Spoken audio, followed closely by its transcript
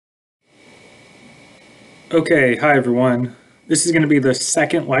Okay, hi everyone. This is going to be the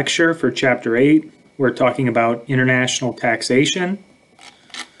second lecture for Chapter 8. We're talking about international taxation.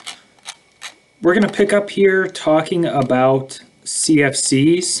 We're going to pick up here talking about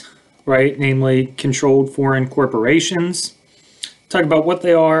CFCs, right? Namely, controlled foreign corporations. Talk about what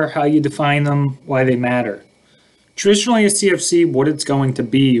they are, how you define them, why they matter. Traditionally, a CFC, what it's going to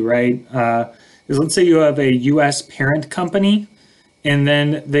be, right? Is let's say you have a U.S. parent company, and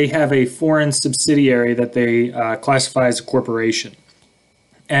then they have a foreign subsidiary that they classify as a corporation.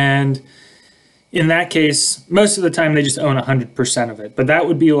 And in that case, most of the time they just own 100% of it. But that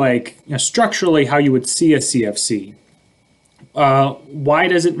would be like structurally how you would see a CFC. Why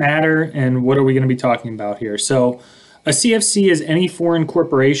does it matter, and what are we going to be talking about here? So a CFC is any foreign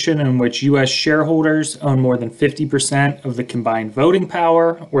corporation in which U.S. shareholders own more than 50% of the combined voting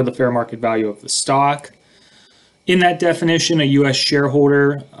power or the fair market value of the stock. In that definition, a U.S.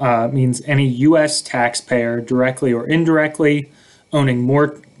 shareholder means any U.S. taxpayer, directly or indirectly, owning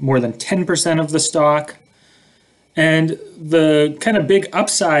more than 10% of the stock. And the kind of big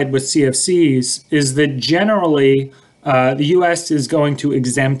upside with CFCs is that generally the U.S. is going to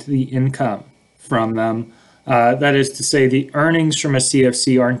exempt the income from them. That is to say, the earnings from a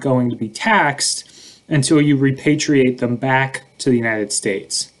CFC aren't going to be taxed until you repatriate them back to the United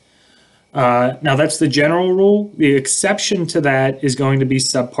States. Now, that's the general rule. The exception to that is going to be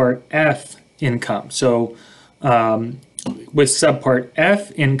Subpart F income. So with Subpart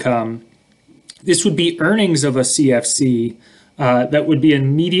F income, this would be earnings of a CFC that would be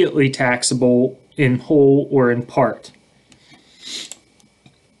immediately taxable in whole or in part.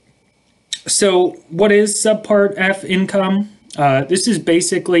 So what is Subpart F income? This is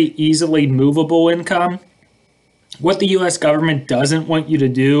basically easily movable income. What the U.S. government doesn't want you to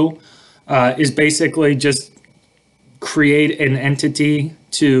do is basically just create an entity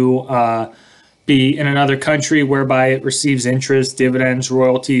to be in another country whereby it receives interest, dividends,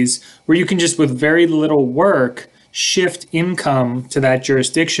 royalties, where you can just with very little work shift income to that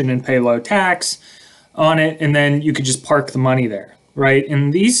jurisdiction and pay low tax on it, and then you could just park the money there, right?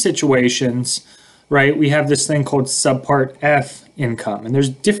 In these situations, right, we have this thing called Subpart F income, and there's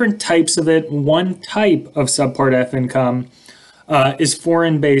different types of it. One type of Subpart F income is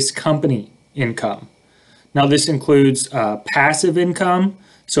foreign-based company income. Now, this includes passive income.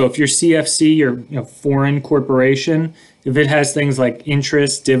 So if your CFC, your foreign corporation, if it has things like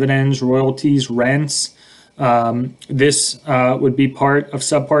interest, dividends, royalties, rents, this would be part of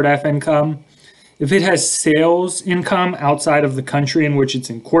Subpart F income. If it has sales income outside of the country in which it's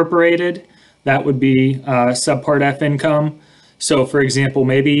incorporated, that would be Subpart F income. So, for example,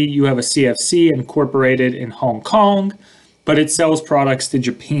 maybe you have a CFC incorporated in Hong Kong, but it sells products to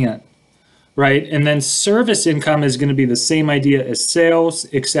Japan, right? And then service income is going to be the same idea as sales,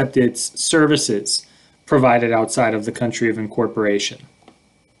 except it's services provided outside of the country of incorporation.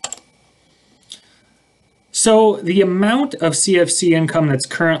 So the amount of CFC income that's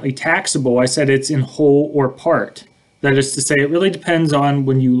currently taxable, I said it's in whole or part. That is to say, it really depends on,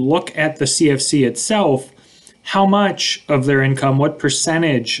 when you look at the CFC itself, how much of their income, what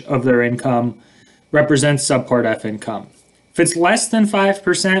percentage of their income represents Subpart F income. If it's less than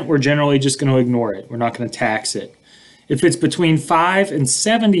 5%, we're generally just going to ignore it. We're not going to tax it. If it's between 5 and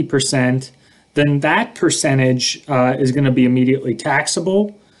 70%, then that percentage is going to be immediately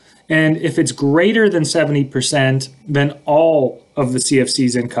taxable. And if it's greater than 70%, then all of the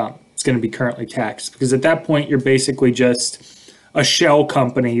CFC's income is going to be currently taxed, because at that point, you're basically just a shell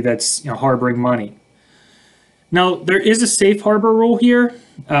company that's harboring money. Now, there is a safe harbor rule here.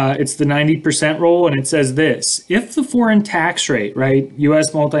 It's the 90% rule, and it says this: if the foreign tax rate, right,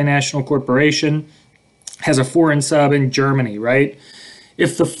 U.S. multinational corporation has a foreign sub in Germany, right?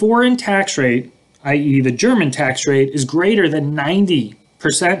 If the foreign tax rate, i.e. the German tax rate, is greater than 90%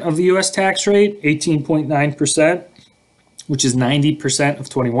 of the U.S. tax rate, 18.9%, which is 90% of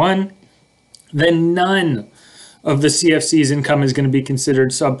 21, then none of the CFC's income is going to be considered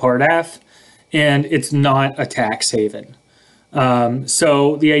Subpart F, and it's not a tax haven.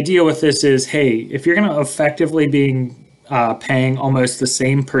 So the idea with this is, hey, if you're going to effectively be paying almost the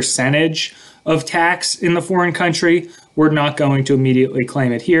same percentage of tax in the foreign country, we're not going to immediately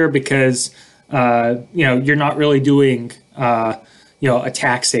claim it here, because you're not really doing a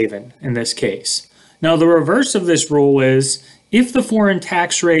tax haven in this case. Now, the reverse of this rule is, if the foreign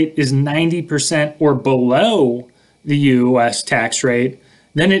tax rate is 90% or below the U.S. tax rate,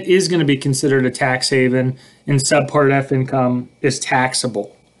 then it is going to be considered a tax haven, and Subpart F income is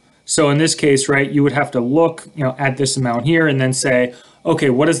taxable. So in this case, right, you would have to look at this amount here and then say, okay,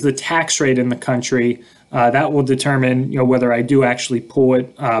 what is the tax rate in the country that will determine whether I do actually pull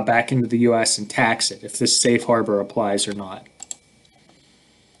it back into the U.S. and tax it, if this safe harbor applies or not.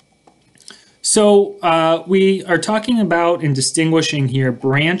 So we are talking about and distinguishing here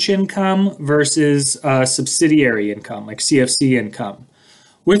branch income versus subsidiary income, like CFC income.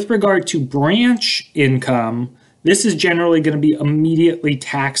 With regard to branch income, this is generally going to be immediately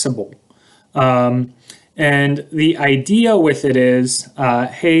taxable. And the idea with it is,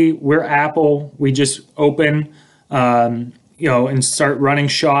 hey, we're Apple. We just open, and start running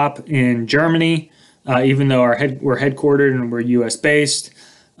shop in Germany, even though we're headquartered and we're U.S. based.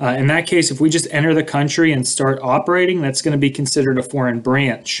 In that case, if we just enter the country and start operating, that's going to be considered a foreign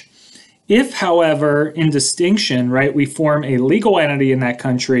branch. If, however, in distinction, right, we form a legal entity in that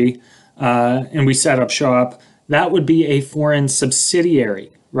country and we set up shop, that would be a foreign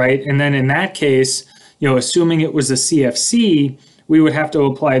subsidiary, right? And then in that case, assuming it was a CFC, we would have to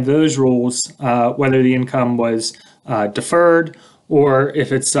apply those rules, whether the income was deferred or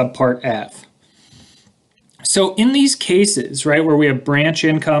if it's subpart F. So in these cases, right, where we have branch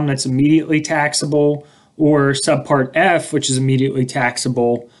income that's immediately taxable or subpart F, which is immediately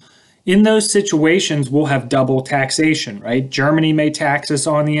taxable, in those situations, we'll have double taxation, right? Germany may tax us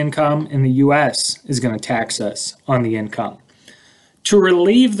on the income and the US is going to tax us on the income. To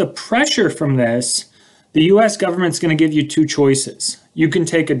relieve the pressure from this, the US government's going to give you two choices. You can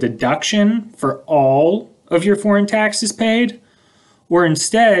take a deduction for all of your foreign taxes paid, or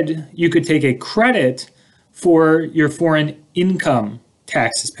instead you could take a credit for your foreign income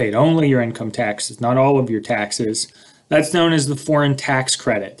taxes paid, only your income taxes, not all of your taxes. That's known as the foreign tax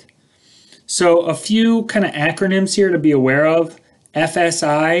credit. So a few kind of acronyms here to be aware of.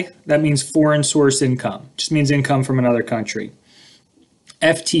 FSI, that means foreign source income, just means income from another country.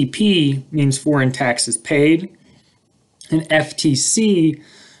 FTP means foreign taxes paid, and FTC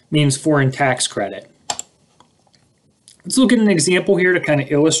means foreign tax credit. Let's look at an example here to kind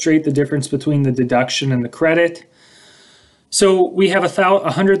of illustrate the difference between the deduction and the credit. So we have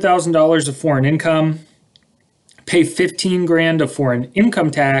 $100,000 of foreign income, pay 15 grand of foreign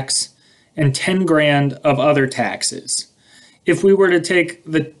income tax, and 10 grand of other taxes. If we were to take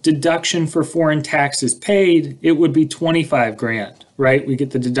the deduction for foreign taxes paid, it would be 25 grand, right? We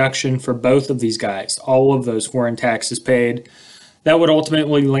get the deduction for both of these guys, all of those foreign taxes paid. That would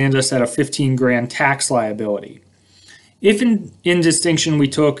ultimately land us at a 15 grand tax liability. If in distinction we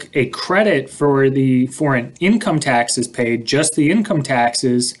took a credit for the foreign income taxes paid, just the income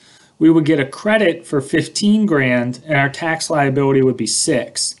taxes, we would get a credit for 15 grand and our tax liability would be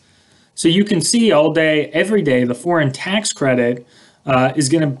 6. So you can see all day, every day, the foreign tax credit is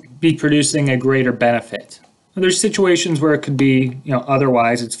going to be producing a greater benefit. There's situations where it could be,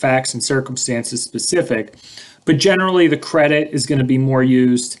 otherwise, it's facts and circumstances specific, but generally the credit is going to be more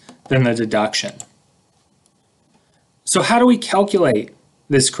used than the deduction. So how do we calculate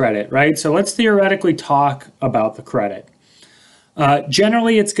this credit, right? So let's theoretically talk about the credit.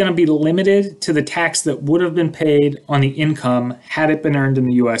 Generally, it's going to be limited to the tax that would have been paid on the income had it been earned in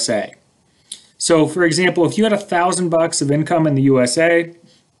the USA. So for example, if you had $1,000 of income in the USA,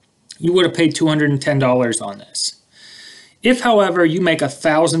 you would have paid $210 on this. If, however, you make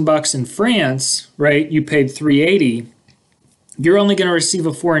 $1,000 in France, right, you paid $380, you're only going to receive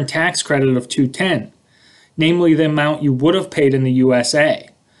a foreign tax credit of $210, namely the amount you would have paid in the USA.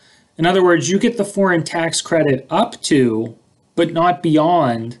 In other words, you get the foreign tax credit up to, but not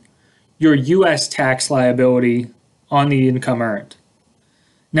beyond, your US tax liability on the income earned.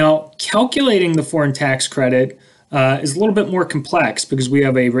 Now, calculating the foreign tax credit is a little bit more complex because we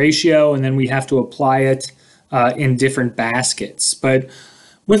have a ratio and then we have to apply it in different baskets. But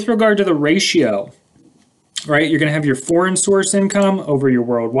with regard to the ratio, right, you're going to have your foreign source income over your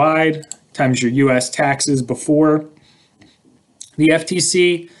worldwide times your US taxes before the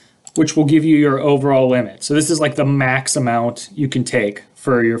FTC, which will give you your overall limit. So this is like the max amount you can take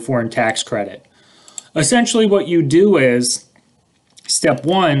for your foreign tax credit. Essentially what you do is, step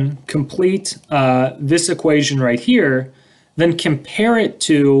one, complete this equation right here, then compare it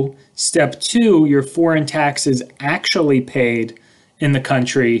to step two, your foreign taxes actually paid in the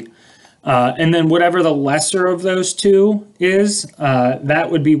country. And then whatever the lesser of those two is, that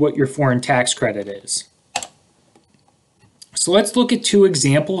would be what your foreign tax credit is. So let's look at two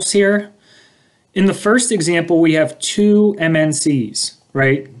examples here. In the first example, we have two MNCs,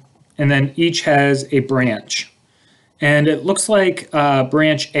 right? And then each has a branch. And it looks like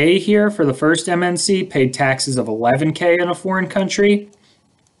branch A here for the first MNC paid taxes of $11K in a foreign country.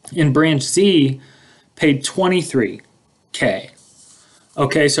 And branch Z paid $23K.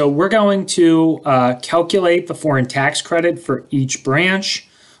 Okay, so we're going to calculate the foreign tax credit for each branch.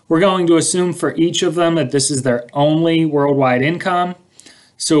 We're going to assume for each of them that this is their only worldwide income.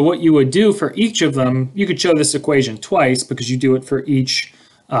 So what you would do for each of them, you could show this equation twice because you do it for each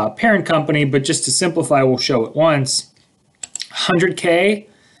parent company, but just to simplify, we'll show it once. 100K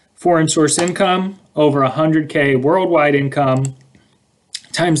foreign source income over 100K worldwide income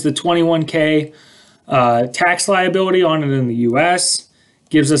times the 21K tax liability on it in the US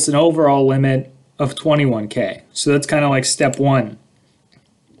gives us an overall limit of 21K. So that's kind of like step one.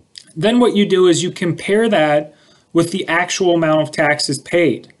 Then what you do is you compare that with the actual amount of taxes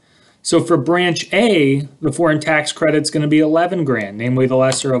paid. So for branch A, the foreign tax credit is going to be 11 grand, namely the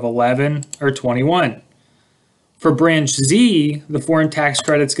lesser of 11 or 21. For branch Z, the foreign tax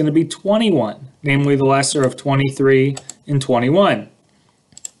credit is going to be 21, namely the lesser of 23 and 21.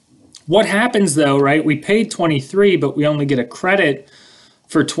 What happens though, right? We paid 23, but we only get a credit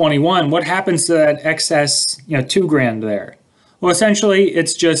for 21. What happens to that excess, 2 grand there? Well, essentially,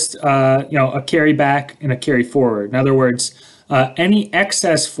 it's just a carry back and a carry forward. In other words, any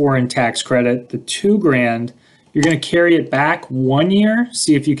excess foreign tax credit, the 2 grand, you're going to carry it back 1 year,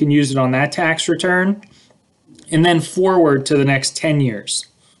 see if you can use it on that tax return, and then forward to the next 10 years.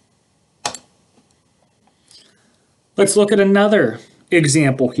 Let's look at another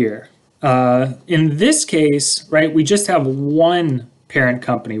example here. In this case, right, we just have one parent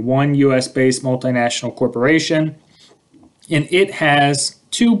company, one US-based multinational corporation, and it has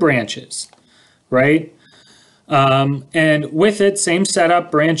 2 branches, right? And with it, same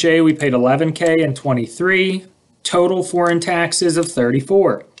setup, branch A, we paid 11K and 23, total foreign taxes of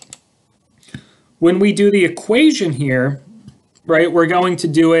 34. When we do the equation here, right, we're going to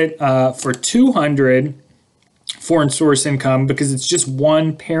do it for 200 foreign source income because it's just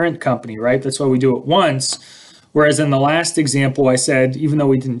one parent company, right? That's why we do it once. Whereas in the last example, I said, even though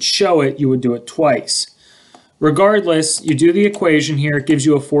we didn't show it, you would do it twice. Regardless, you do the equation here, it gives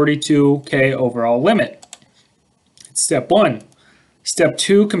you a 42K overall limit. It's step one. Step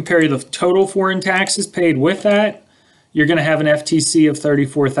two, compare the total foreign taxes paid with that. You're going to have an FTC of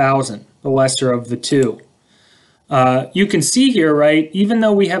 34,000, the lesser of the two. You can see here, right, even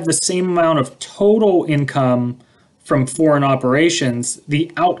though we have the same amount of total income from foreign operations,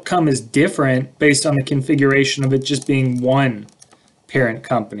 the outcome is different based on the configuration of it just being one parent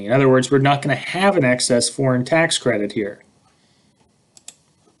company. In other words, we're not going to have an excess foreign tax credit here.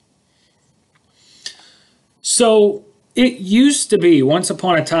 So it used to be, once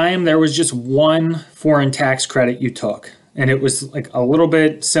upon a time, there was just one foreign tax credit you took, and it was like a little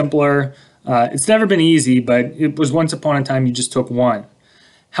bit simpler. It's never been easy, but it was once upon a time you just took one.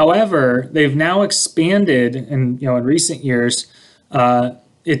 However, they've now expanded, and in recent years,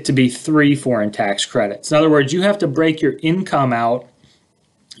 it to be 3 foreign tax credits. In other words, you have to break your income out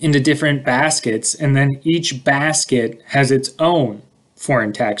into different baskets, and then each basket has its own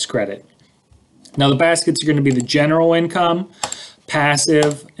foreign tax credit. Now, the baskets are going to be the general income,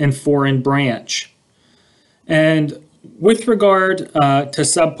 passive, and foreign branch. And with regard to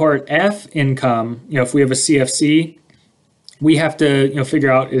subpart F income, if we have a CFC, we have to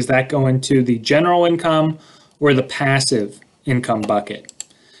figure out, is that going to the general income or the passive income bucket?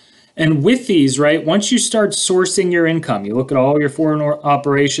 And with these, right, once you start sourcing your income, you look at all your foreign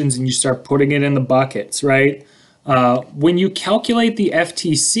operations and you start putting it in the buckets, right? When you calculate the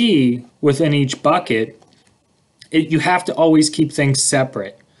FTC within each bucket, you have to always keep things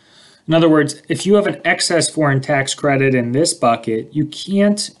separate. In other words, if you have an excess foreign tax credit in this bucket, you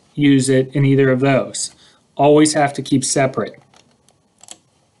can't use it in either of those. Always have to keep separate.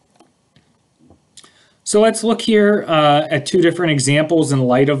 So let's look here at 2 different examples in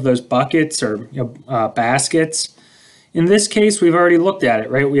light of those buckets or baskets. In this case, we've already looked at it,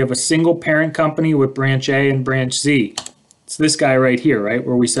 right? We have a single parent company with branch A and branch Z. It's this guy right here, right,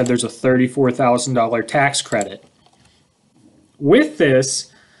 where we said there's a $34,000 tax credit. With this,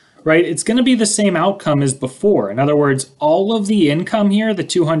 right, it's going to be the same outcome as before. In other words, all of the income here, the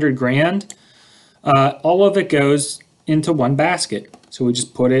 200 grand, all of it goes into one basket. So we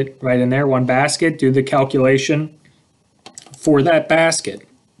just put it right in there, one basket, do the calculation for that basket.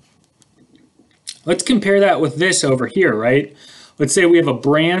 Let's compare that with this over here, right? Let's say we have a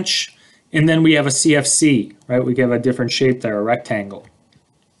branch and then we have a CFC, right? We have a different shape there, a rectangle.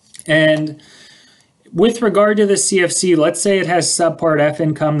 And with regard to the CFC, let's say it has subpart F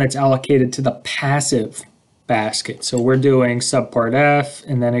income that's allocated to the passive basket. So we're doing subpart F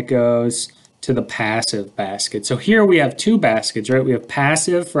and then it goes to the passive basket. So here we have 2 baskets, right? We have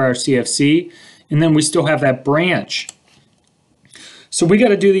passive for our CFC, and then we still have that branch. So we got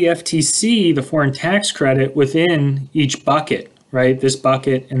to do the FTC, the foreign tax credit, within each bucket, right? This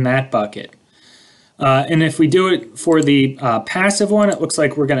bucket and that bucket. And if we do it for the passive one, it looks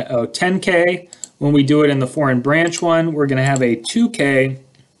like we're going to owe 10K. When we do it in the foreign branch one, we're going to have a 2K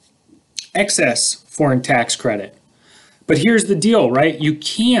excess foreign tax credit. But here's the deal, right? You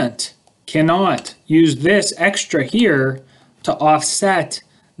cannot use this extra here to offset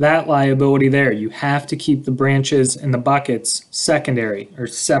that liability there. You have to keep the branches and the buckets secondary or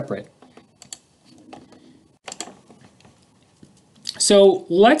separate. So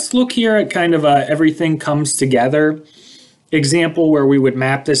let's look here at kind of a everything comes together example where we would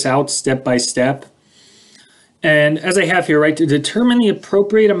map this out step by step. And as I have here, right, to determine the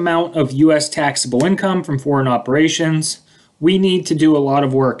appropriate amount of U.S. taxable income from foreign operations, we need to do a lot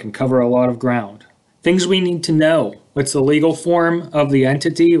of work and cover a lot of ground. Things we need to know. What's the legal form of the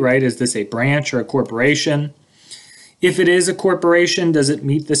entity, right? Is this a branch or a corporation? If it is a corporation, does it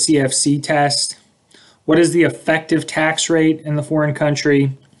meet the CFC test? What is the effective tax rate in the foreign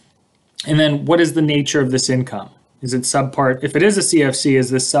country? And then what is the nature of this income? Is it subpart? If it is a CFC, is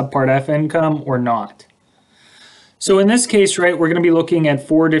this subpart F income or not? So in this case, right, we're going to be looking at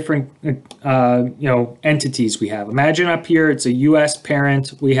 4 different entities we have. Imagine up here, it's a U.S.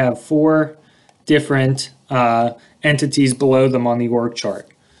 parent. We have 4 different entities below them on the org chart.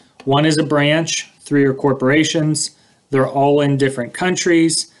 One is a branch, 3 are corporations. They're all in different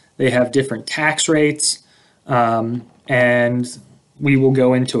countries. They have different tax rates, and we will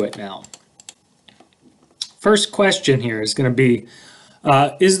go into it now. First question here is going to be,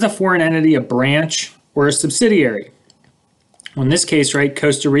 is the foreign entity a branch or a subsidiary? Well, in this case, right,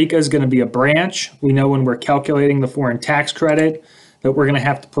 Costa Rica is going to be a branch. We know when we're calculating the foreign tax credit that we're going to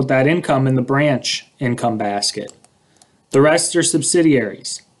have to put that income in the branch income basket. The rest are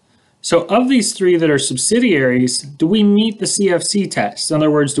subsidiaries. So of these 3 that are subsidiaries, do we meet the CFC test? In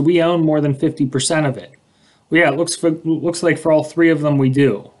other words, do we own more than 50% of it? Well, yeah, it looks like for all 3 of them we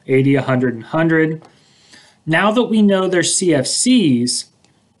do, 80, 100, and 100. Now that we know they're CFCs,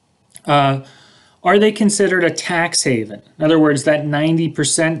 are they considered a tax haven? In other words, that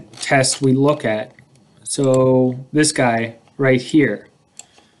 90% test we look at. So this guy right here.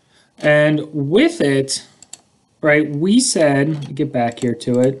 And with it, right, we said, let me get back here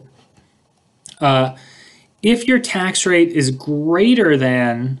to it. If your tax rate is greater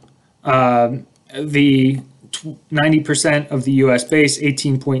than the 90% of the US base,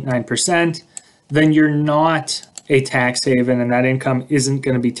 18.9%, then you're not a tax haven and that income isn't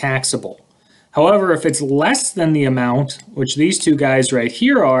going to be taxable. However, if it's less than the amount, which these 2 guys right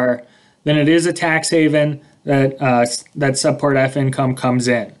here are, then it is a tax haven that that subpart F income comes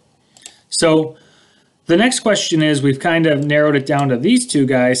in. So the next question is, we've kind of narrowed it down to these 2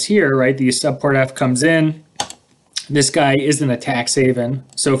 guys here, right? The subpart F comes in. This guy isn't a tax haven.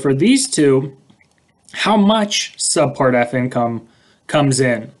 So for these 2, how much subpart F income comes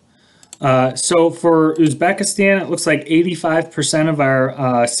in? So for Uzbekistan, it looks like 85% of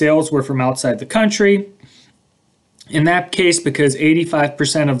our sales were from outside the country. In that case, because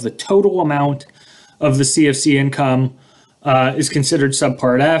 85% of the total amount of the CFC income is considered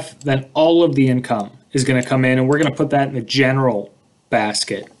subpart F, then all of the income is going to come in, and we're going to put that in the general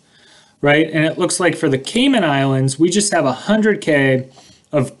basket, right? And it looks like for the Cayman Islands, we just have 100K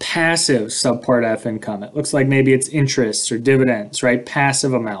of passive subpart F income. It looks like maybe it's interests or dividends, right?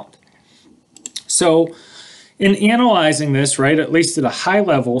 Passive amount. So in analyzing this, right, at least at a high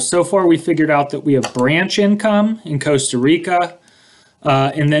level, so far we figured out that we have branch income in Costa Rica,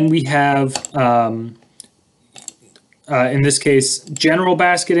 and then we have, in this case, general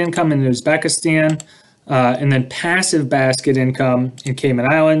basket income in Uzbekistan, and then passive basket income in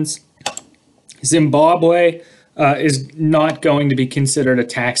Cayman Islands. Zimbabwe is not going to be considered a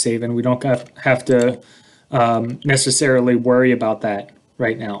tax haven. We don't have to necessarily worry about that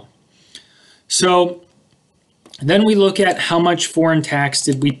right now. So then we look at how much foreign tax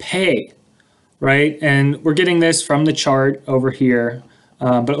did we pay, right? And we're getting this from the chart over here,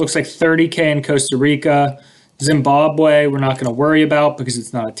 but it looks like 30K in Costa Rica. Zimbabwe, we're not going to worry about because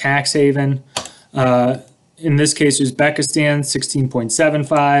it's not a tax haven. In this case, Uzbekistan,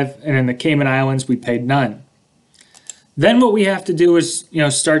 16.75, and in the Cayman Islands, we paid none. Then what we have to do is,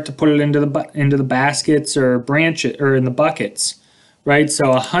 start to put it into the baskets or branches or in the buckets. Right, so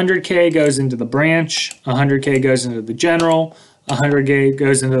 100K goes into the branch, 100K goes into the general, 100K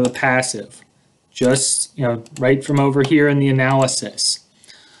goes into the passive. Just, right from over here in the analysis.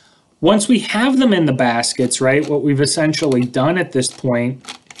 Once we have them in the baskets, right, what we've essentially done at this point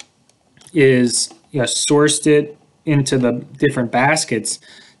is, sourced it into the different baskets.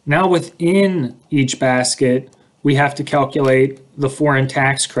 Now within each basket, we have to calculate the foreign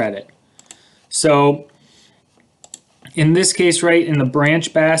tax credit. So in this case, right, in the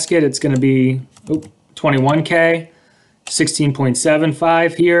branch basket, it's going to be, 21K,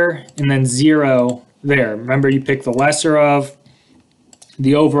 16.75 here, and then 0 there. Remember, you pick the lesser of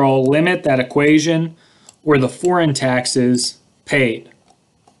the overall limit, that equation, or the foreign taxes paid.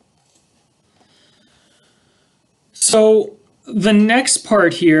 So the next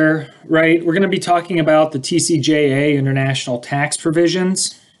part here, right, we're going to be talking about the TCJA, international tax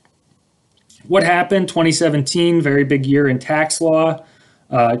provisions. What happened? 2017, very big year in tax law.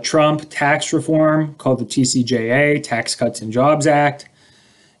 Trump tax reform called the TCJA, Tax Cuts and Jobs Act.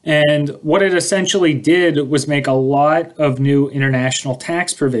 And what it essentially did was make a lot of new international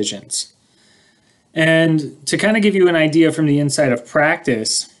tax provisions. And to kind of give you an idea from the inside of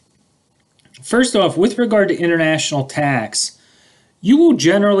practice, first off, with regard to international tax, you will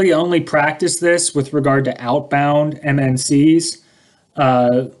generally only practice this with regard to outbound MNCs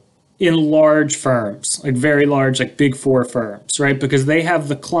in large firms, like very large, like Big Four firms, right? Because they have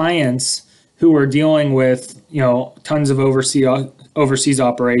the clients who are dealing with, tons of overseas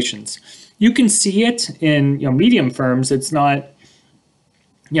operations. You can see it in, medium firms. It's not,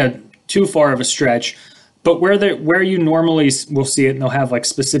 too far of a stretch, but where you normally will see it, and they'll have like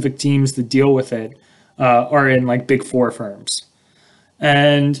specific teams that deal with it, are in like Big Four firms.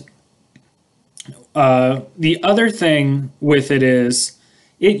 And the other thing with it is,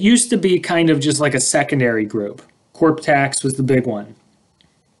 it used to be kind of just like a secondary group. Corp tax was the big one.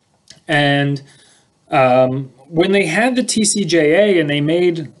 And when they had the TCJA and they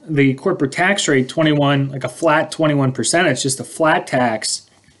made the corporate tax rate 21, like a flat 21%, it's just a flat tax,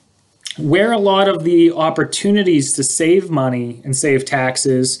 where a lot of the opportunities to save money and save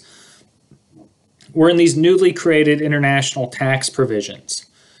taxes were in these newly created international tax provisions.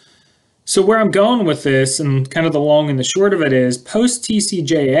 So where I'm going with this, and kind of the long and the short of it is,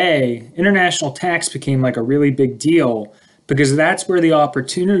 post-TCJA, international tax became like a really big deal because that's where the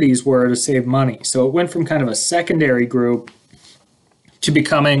opportunities were to save money. So it went from kind of a secondary group to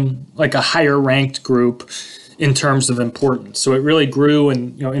becoming like a higher ranked group in terms of importance. So it really grew,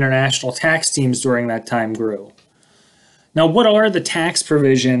 and international tax teams during that time grew. Now, what are the tax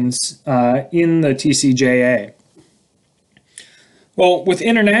provisions in the TCJA? Well, with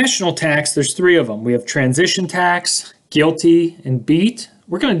international tax, there's 3 of them. We have transition tax, GILTI, and BEAT.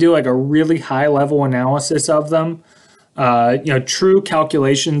 We're going to do like a really high-level analysis of them. True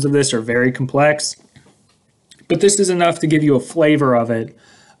calculations of this are very complex, but this is enough to give you a flavor of it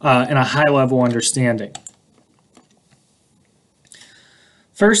and a high-level understanding.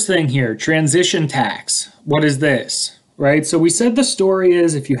 First thing here, transition tax. What is this, right? So we said the story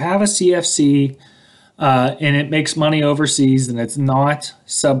is if you have a CFC and it makes money overseas and it's not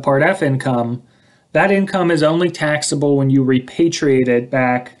subpart F income, that income is only taxable when you repatriate it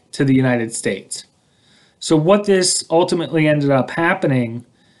back to the United States. So what this ultimately ended up happening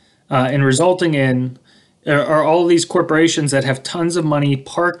and resulting in are all these corporations that have tons of money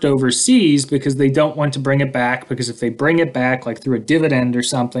parked overseas because they don't want to bring it back, because if they bring it back like through a dividend or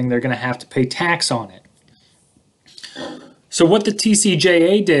something, they're going to have to pay tax on it. So what the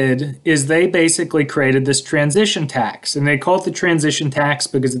TCJA did is they basically created this transition tax, and they call it the transition tax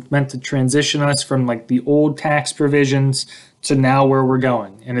because it meant to transition us from like the old tax provisions to now where we're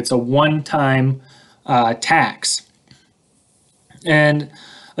going. And it's a one-time tax. And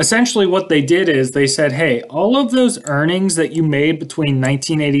essentially what they did is they said, hey, all of those earnings that you made between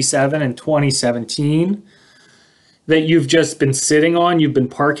 1987 and 2017 that you've just been sitting on, you've been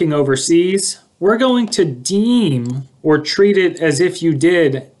parking overseas, we're going to deem or treat it as if you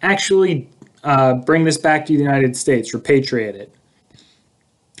did actually bring this back to the United States, repatriate it.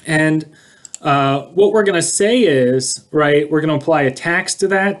 And what we're going to say is, right, we're going to apply a tax to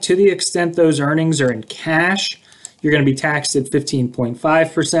that to the extent those earnings are in cash. You're going to be taxed at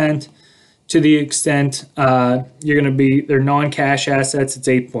 15.5%. To the extent they're non-cash assets, it's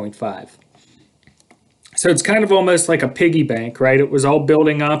 8.5%. So it's kind of almost like a piggy bank, right? It was all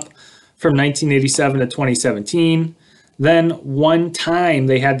building up from 1987 to 2017. Then one time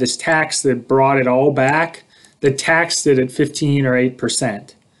they had this tax that brought it all back, that taxed it at 15 or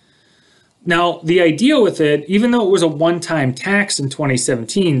 8%. Now, the idea with it, even though it was a one-time tax in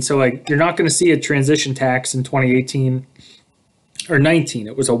 2017, so like you're not going to see a transition tax in 2018 or 19,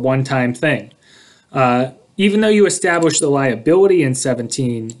 it was a one-time thing. Even though you establish the liability in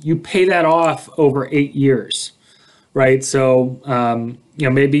 17, you pay that off over 8 years, right? So,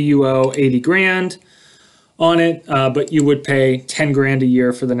 maybe you owe 80 grand on it, but you would pay 10 grand a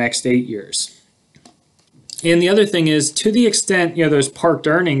year for the next 8 years. And the other thing is, to the extent, those parked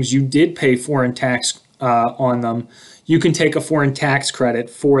earnings, you did pay foreign tax on them, you can take a foreign tax credit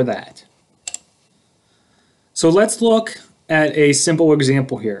for that. So let's look at a simple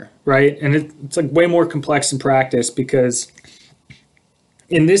example here, right? And it's like way more complex in practice because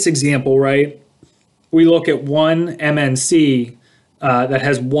in this example, right, we look at one MNC that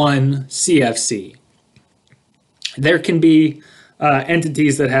has one CFC. There can be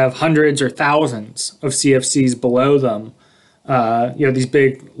entities that have hundreds or thousands of CFCs below them, these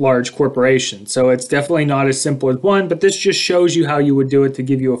big, large corporations. So it's definitely not as simple as one, but this just shows you how you would do it to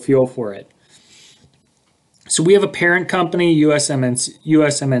give you a feel for it. So we have a parent company,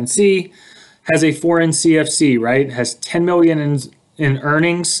 USMNC, has a foreign CFC, right? It has 10 million in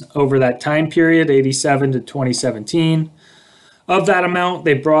earnings over that time period, 87 to 2017. Of that amount,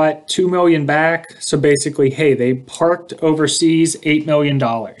 they brought 2 million back. So basically, hey, they parked overseas $8 million.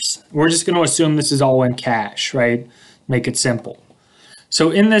 We're just going to assume this is all in cash, right? Make it simple.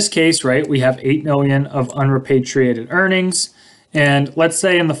 So in this case, right, we have 8 million of unrepatriated earnings. And let's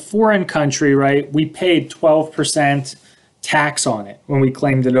say in the foreign country, right, we paid 12% tax on it when we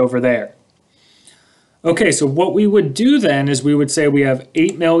claimed it over there. Okay, so what we would do then is we would say we have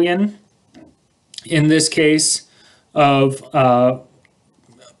 8 million in this case of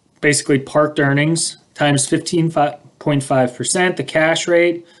basically parked earnings times 15.5%, the cash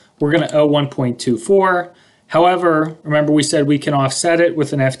rate, we're going to owe 1.24. However, remember we said we can offset it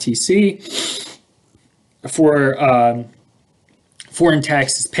with an FTC for foreign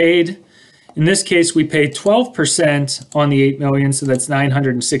taxes paid. In this case, we pay 12% on the 8 million, so that's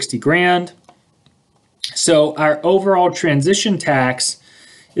 960 grand. So our overall transition tax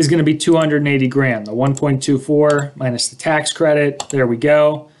is going to be 280 grand. The 1.24 minus the tax credit, there we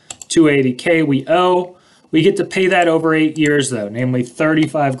go. 280K we owe. We get to pay that over 8 years though, namely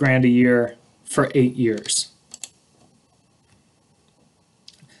 35 grand a year for 8 years.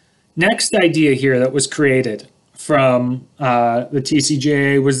 Next idea here that was created from the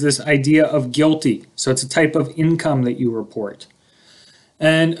TCJA was this idea of GILTI. So it's a type of income that you report.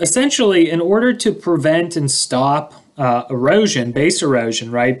 And essentially, in order to prevent and stop erosion, base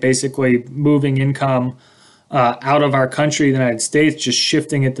erosion, right? Basically moving income out of our country, the United States, just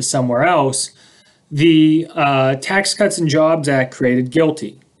shifting it to somewhere else, the Tax Cuts and Jobs Act created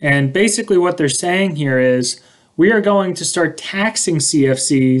GILTI. And basically what they're saying here is we are going to start taxing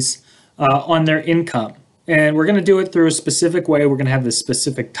CFCs on their income. And we're going to do it through a specific way. We're going to have this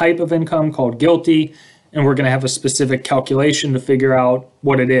specific type of income called GILTI, and we're going to have a specific calculation to figure out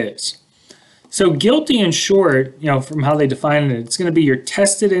what it is. So GILTI, in short, from how they define it, it's going to be your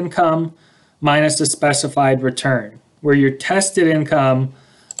tested income minus a specified return, where your tested income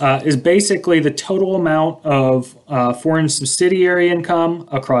is basically the total amount of foreign subsidiary income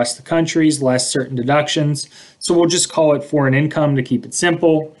across the countries, less certain deductions. So we'll just call it foreign income to keep it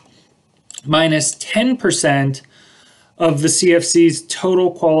simple, minus 10% of the CFC's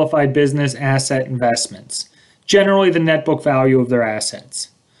total qualified business asset investments, generally the net book value of their assets.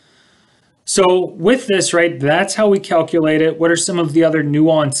 So with this, right, that's how we calculate it. What are some of the other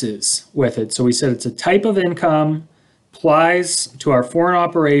nuances with it? So we said it's a type of income, applies to our foreign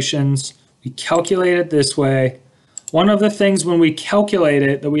operations. We calculate it this way. One of the things when we calculate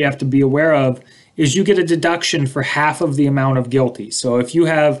it that we have to be aware of is you get a deduction for half of the amount of GILTI. So if you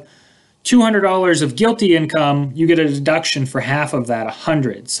have $200 of GILTI income, you get a deduction for half of that,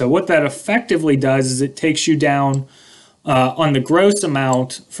 100. So what that effectively does is it takes you down on the gross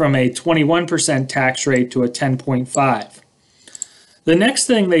amount from a 21% tax rate to a 10.5. The next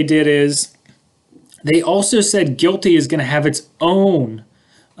thing they did is they also said GILTI is going to have its own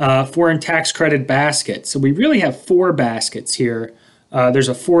foreign tax credit basket. So we really have 4 baskets here. There's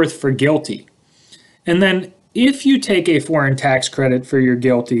a 4th for GILTI. And then if you take a foreign tax credit for your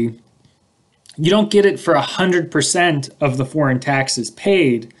GILTI, you don't get it for 100% of the foreign taxes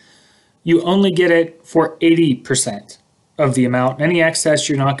paid. You only get it for 80% of the amount. Any excess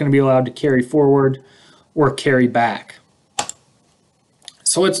you're not going to be allowed to carry forward or carry back.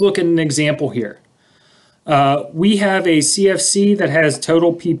 So let's look at an example here. We have a CFC that has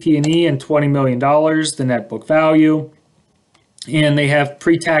total PP&E and $20 million, the net book value, and they have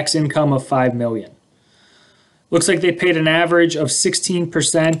pre-tax income of $5 million. Looks like they paid an average of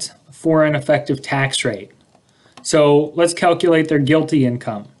 16% foreign effective tax rate. So let's calculate their GILTI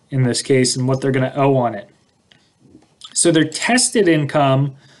income in this case and what they're going to owe on it. So their tested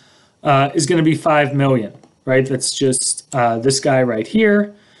income is going to be $5 million, right? That's just this guy right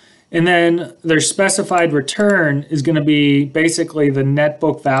here. And then their specified return is going to be basically the net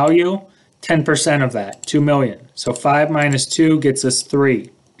book value, 10% of that, $2 million. So 5 minus 2 gets us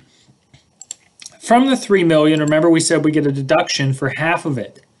 3. From the 3 million, remember we said we get a deduction for half of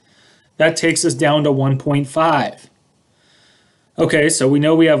it. That takes us down to 1.5. Okay, so we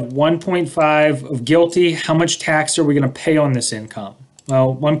know we have 1.5 of guilty. How much tax are we going to pay on this income?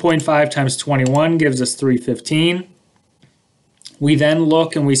 Well, 1.5 times 21 gives us 315. We then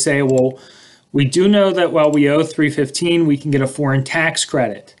look and we say, well, we do know that while we owe 315, we can get a foreign tax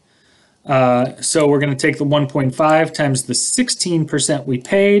credit. So we're going to take the 1.5 times the 16% we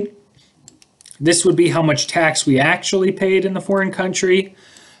paid. This would be how much tax we actually paid in the foreign country.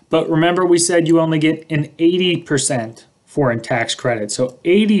 But remember, we said you only get an 80% foreign tax credit. So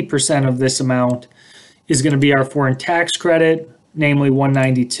 80% of this amount is going to be our foreign tax credit, namely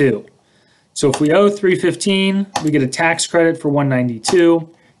 192. So if we owe 315, we get a tax credit for 192.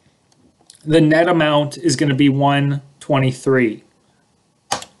 The net amount is going to be 123.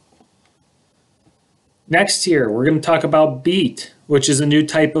 Next here, we're going to talk about BEAT, which is a new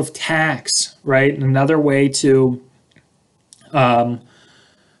type of tax, right? Another way to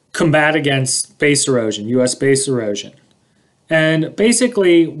combat against base erosion, U.S. base erosion. And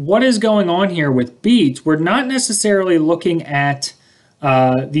basically, what is going on here with BEAT, we're not necessarily looking at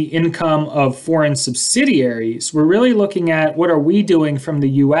the income of foreign subsidiaries. We're really looking at what are we doing from the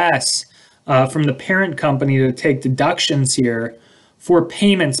U.S., from the parent company to take deductions here for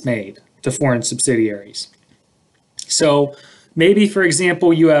payments made to foreign subsidiaries. So maybe, for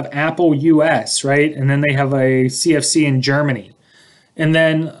example, you have Apple US, right? And then they have a CFC in Germany. And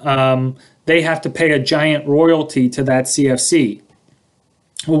then they have to pay a giant royalty to that CFC.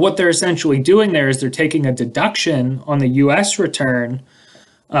 Well, what they're essentially doing there is they're taking a deduction on the US return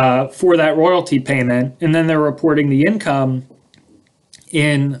for that royalty payment, and then they're reporting the income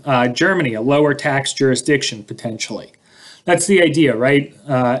in Germany, a lower tax jurisdiction potentially. That's the idea, right?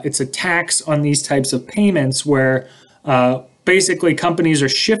 It's a tax on these types of payments where basically companies are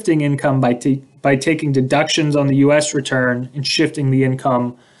shifting income by taking deductions on the US return and shifting the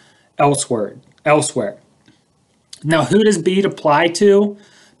income elsewhere. Now, who does BEAT apply to?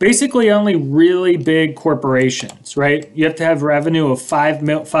 Basically only really big corporations, right? You have to have revenue of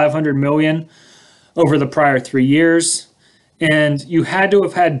 500 million over the prior 3 years. And you had to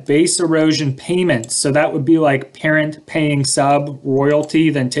have had base erosion payments. So that would be like parent paying sub royalty,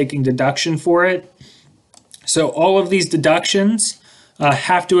 then taking deduction for it. So all of these deductions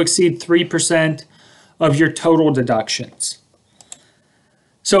have to exceed 3% of your total deductions.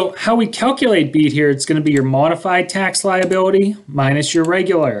 So how we calculate BEAT here, it's going to be your modified tax liability minus your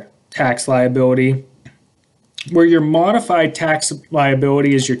regular tax liability, where your modified tax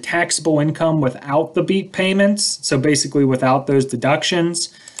liability is your taxable income without the BEAT payments, so basically without those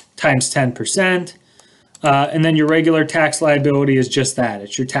deductions, times 10%. And then your regular tax liability is just that.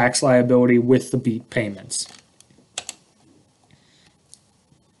 It's your tax liability with the BEAT payments.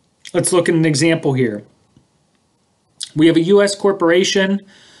 Let's look at an example here. We have a U.S. corporation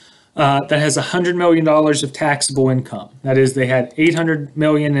that has $100 million of taxable income. That is, they had $800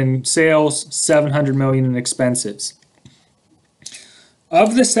 million in sales, $700 million in expenses.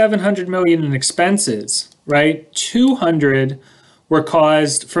 Of the $700 million in expenses, right, 200 were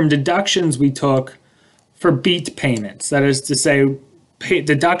caused from deductions we took for BEAT payments. That is to say,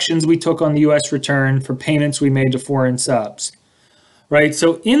 deductions we took on the U.S. return for payments we made to foreign subs. Right,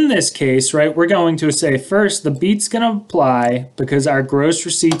 so in this case, right, we're going to say first the BEAT's going to apply because our gross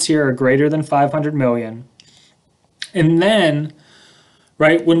receipts here are greater than 500 million. And then,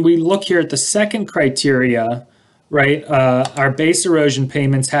 right, when we look here at the second criteria, right, our base erosion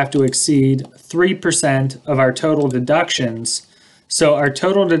payments have to exceed 3% of our total deductions. So our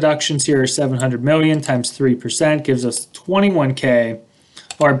total deductions here are 700 million times 3% gives us 21K.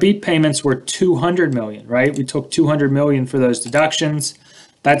 Our BEAT payments were 200 million, right? We took 200 million for those deductions.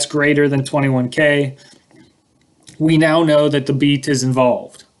 That's greater than 21K. We now know that the BEAT is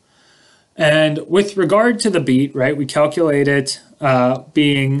involved. And with regard to the BEAT, right, we calculate it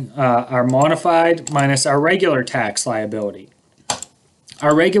being our modified minus our regular tax liability.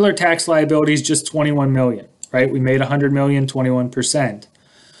 Our regular tax liability is just 21 million, right? We made 100 million, 21%.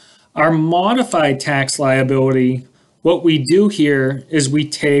 Our modified tax liability, what we do here is we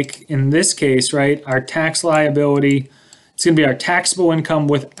take, in this case, right, our tax liability, it's going to be our taxable income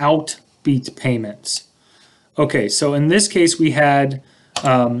without BEAT payments. Okay, so in this case, we had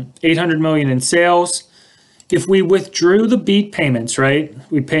 800 million in sales. If we withdrew the BEAT payments, right,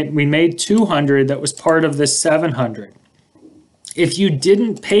 we made 200 that was part of this 700. If you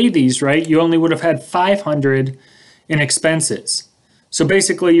didn't pay these, right, you only would have had 500 in expenses. So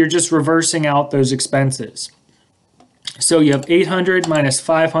basically, you're just reversing out those expenses. So you have 800 minus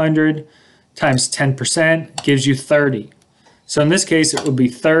 500 times 10% gives you 30. So in this case, it would be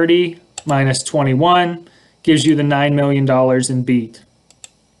 30 minus 21 gives you the $9 million in BEAT.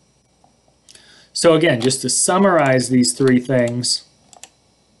 So again, just to summarize these three things,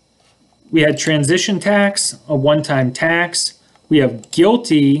 we had transition tax, a one-time tax. We have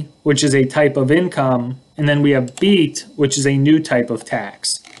GILTI, which is a type of income. And then we have BEAT, which is a new type of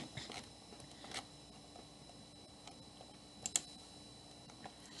tax.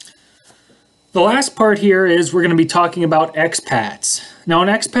 The last part here is we're going to be talking about expats. Now, an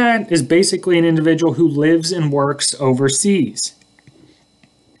expat is basically an individual who lives and works overseas.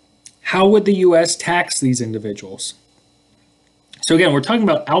 How would the U.S. tax these individuals? So again, we're talking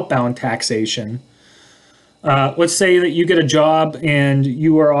about outbound taxation. Let's say that you get a job and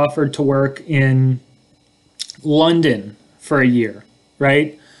you are offered to work in London for a year,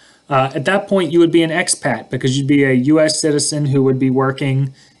 right? At that point, you would be an expat because you'd be a U.S. citizen who would be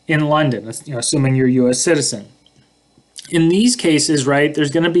working in London, assuming you're a U.S. citizen. In these cases, right,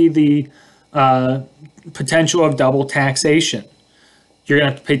 there's going to be the potential of double taxation. You're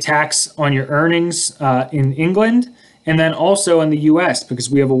going to have to pay tax on your earnings in England and then also in the U.S. because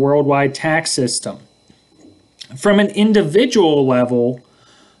we have a worldwide tax system. From an individual level,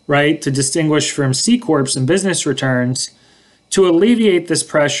 right, to distinguish from C Corps and business returns, to alleviate this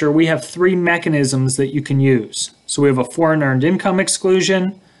pressure, we have three mechanisms that you can use. So we have a foreign earned income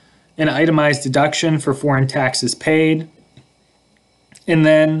exclusion, an itemized deduction for foreign taxes paid, and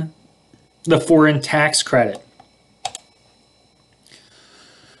then the foreign tax credit.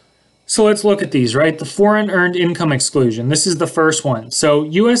 So let's look at these, right? The foreign earned income exclusion. This is the first one. So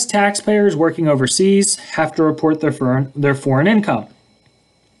U.S. taxpayers working overseas have to report their foreign income,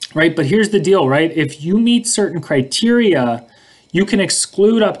 right? But here's the deal, right? If you meet certain criteria, you can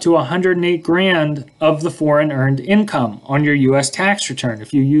exclude up to 108 grand of the foreign earned income on your U.S. tax return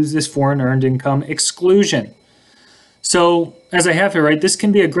if you use this foreign earned income exclusion. So as I have here, right, this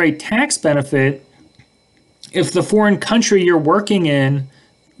can be a great tax benefit if the foreign country you're working in,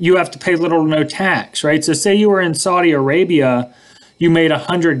 you have to pay little to no tax, right? So say you were in Saudi Arabia, you made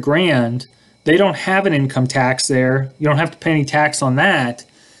 100 grand. They don't have an income tax there. You don't have to pay any tax on that.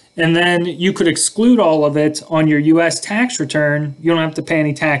 And then you could exclude all of it on your U.S. tax return. You don't have to pay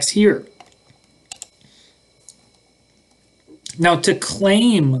any tax here. Now, to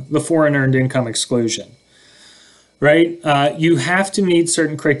claim the foreign earned income exclusion, right, you have to meet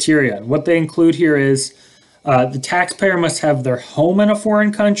certain criteria. And what they include here is the taxpayer must have their home in a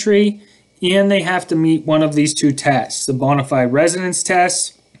foreign country, and they have to meet one of these two tests, the bona fide residence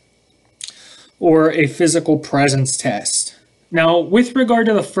test or a physical presence test. Now, with regard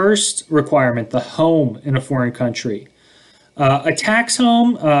to the first requirement, the home in a foreign country, a tax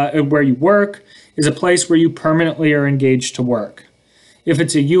home where you work is a place where you permanently are engaged to work. If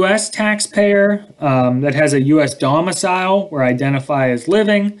it's a U.S. taxpayer that has a U.S. domicile or identify as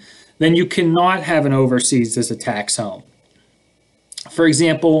living, then you cannot have an overseas as a tax home. For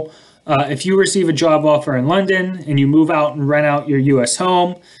example, if you receive a job offer in London and you move out and rent out your U.S.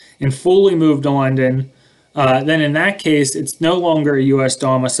 home and fully move to London, then in that case, it's no longer a U.S.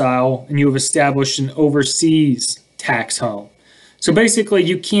 domicile and you have established an overseas tax home. So basically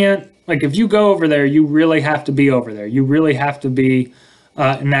you can't, like if you go over there, you really have to be over there. You really have to be,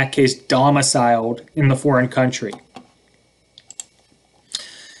 in that case, domiciled in the foreign country.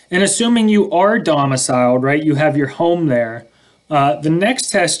 And assuming you are domiciled, right, you have your home there, the next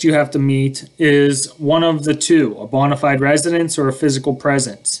test you have to meet is one of the two, a bona fide residence or a physical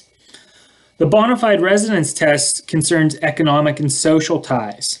presence. The bona fide residence test concerns economic and social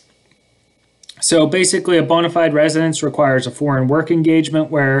ties. So basically a bona fide residence requires a foreign work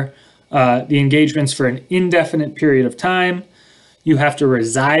engagement where the engagement's for an indefinite period of time. You have to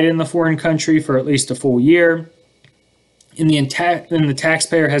reside in the foreign country for at least a full year. And the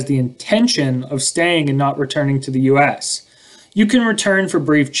taxpayer has the intention of staying and not returning to the U.S. You can return for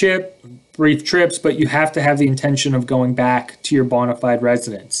brief trips, but you have to have the intention of going back to your bona fide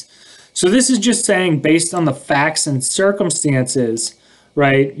residence. So this is just saying based on the facts and circumstances,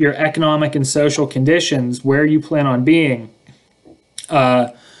 right, your economic and social conditions, where you plan on being,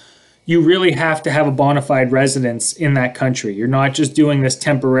 you really have to have a bona fide residence in that country. You're not just doing this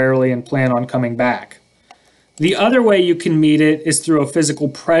temporarily and plan on coming back. The other way you can meet it is through a physical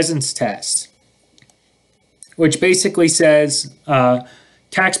presence test, which basically says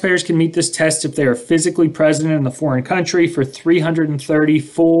taxpayers can meet this test if they are physically present in the foreign country for 330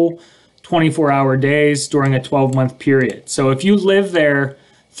 full 24-hour days during a 12-month period. So if you live there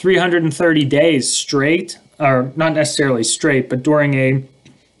 330 days straight, or not necessarily straight, but during a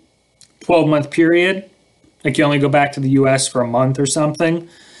 12-month period, like you only go back to the U.S. for a month or something,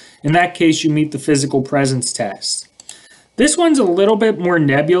 in that case, you meet the physical presence test. This one's a little bit more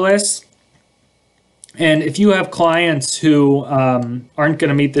nebulous. And if you have clients who aren't going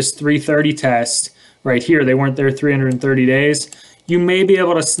to meet this 330 test right here, they weren't there 330 days, you may be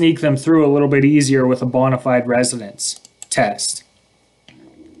able to sneak them through a little bit easier with a bona fide residence test.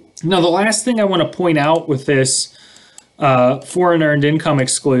 Now, the last thing I want to point out with this foreign earned income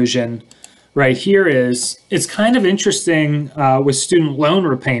exclusion right here is it's kind of interesting with student loan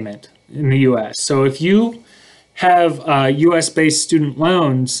repayment in the U.S. So if you have U.S.-based student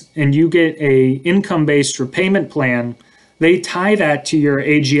loans and you get a income-based repayment plan, they tie that to your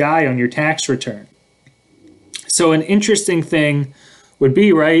AGI on your tax return. So an interesting thing would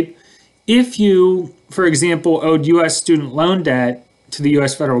be, right, if you, for example, owed U.S. student loan debt to the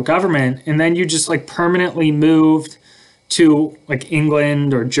U.S. federal government, and then you just like permanently moved to like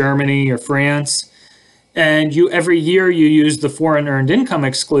England or Germany or France, and you every year you use the foreign earned income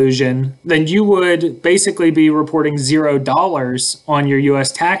exclusion, then you would basically be reporting $0 on your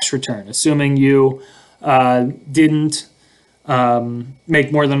U.S. tax return, assuming you didn't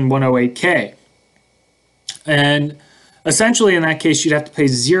make more than 108K. And essentially, in that case, you'd have to pay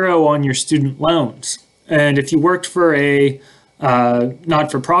 $0 on your student loans. And if you worked for a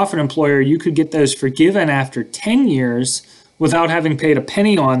not-for-profit employer, you could get those forgiven after 10 years without having paid a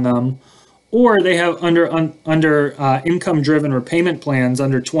penny on them. Or they have under income-driven repayment plans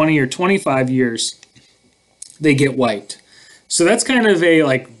under 20 or 25 years, they get wiped. So that's kind of a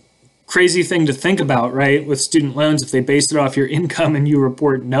like crazy thing to think about, right? With student loans, if they base it off your income and you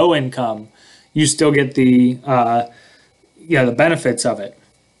report no income, you still get the the benefits of it.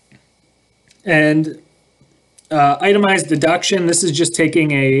 And itemized deduction, this is just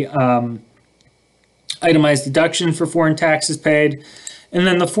taking a itemized deduction for foreign taxes paid. And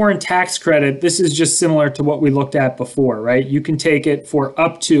then the foreign tax credit, this is just similar to what we looked at before, right? You can take it for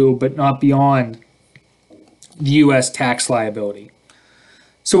up to, but not beyond, the U.S. tax liability.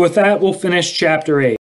 So with that, we'll finish Chapter 8.